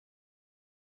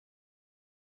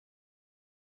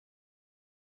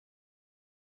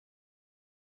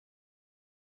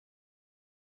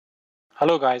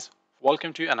Hello guys,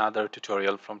 welcome to another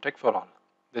tutorial from Tech for All.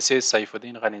 This is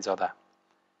Saifuddin Ghanizada.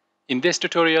 In this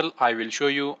tutorial, I will show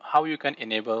you how you can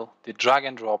enable the drag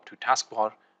and drop to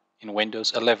taskbar in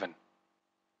Windows 11.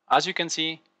 As you can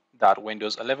see that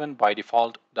Windows 11 by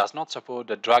default does not support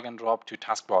the drag and drop to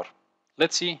taskbar.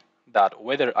 Let's see that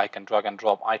whether I can drag and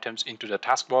drop items into the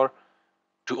taskbar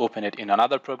to open it in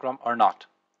another program or not.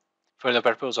 For the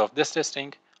purpose of this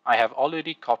testing, I have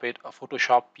already copied a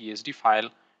Photoshop PSD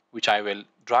file which I will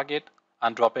drag it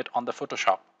and drop it on the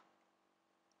Photoshop.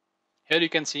 Here you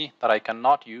can see that I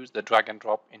cannot use the drag and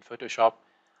drop in Photoshop,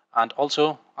 and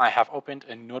also I have opened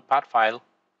a notepad file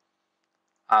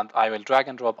and I will drag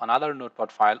and drop another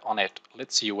notepad file on it.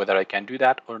 Let's see whether I can do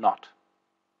that or not.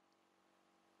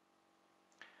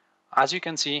 As you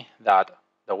can see that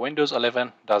the Windows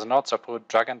 11 does not support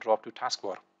drag and drop to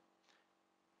taskbar.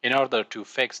 In order to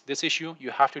fix this issue,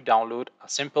 you have to download a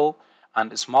simple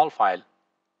and small file.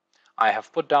 I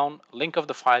have put down link of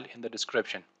the file in the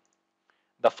description.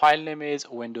 The file name is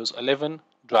Windows 11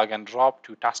 drag and drop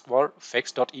to taskbar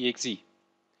fix.exe.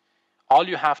 All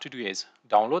you have to do is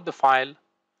download the file,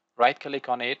 right click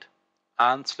on it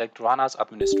and select Run as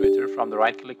Administrator from the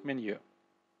right click menu.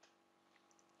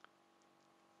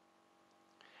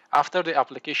 After the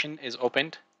application is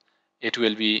opened, it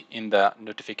will be in the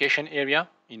notification area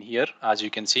in here, as you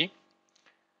can see.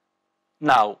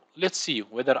 Now let's see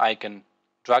whether I can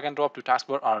drag and drop to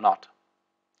taskbar or not.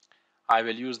 I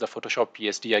will use the Photoshop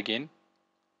PSD again.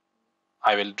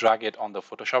 I will drag it on the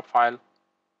Photoshop file,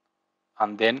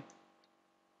 and then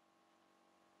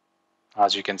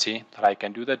as you can see that I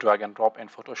can do the drag and drop in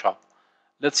Photoshop.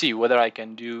 Let's see whether I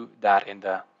can do that in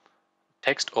the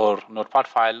text or notepad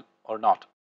file or not.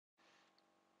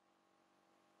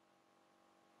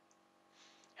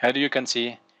 Here you can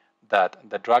see that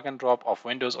the drag and drop of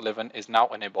Windows 11 is now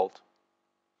enabled.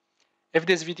 If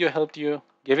this video helped you,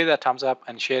 give it a thumbs up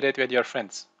and share it with your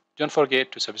friends. Don't forget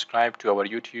to subscribe to our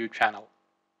YouTube channel.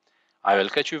 I will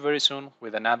catch you very soon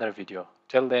with another video.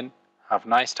 Till then, have a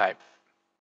nice time.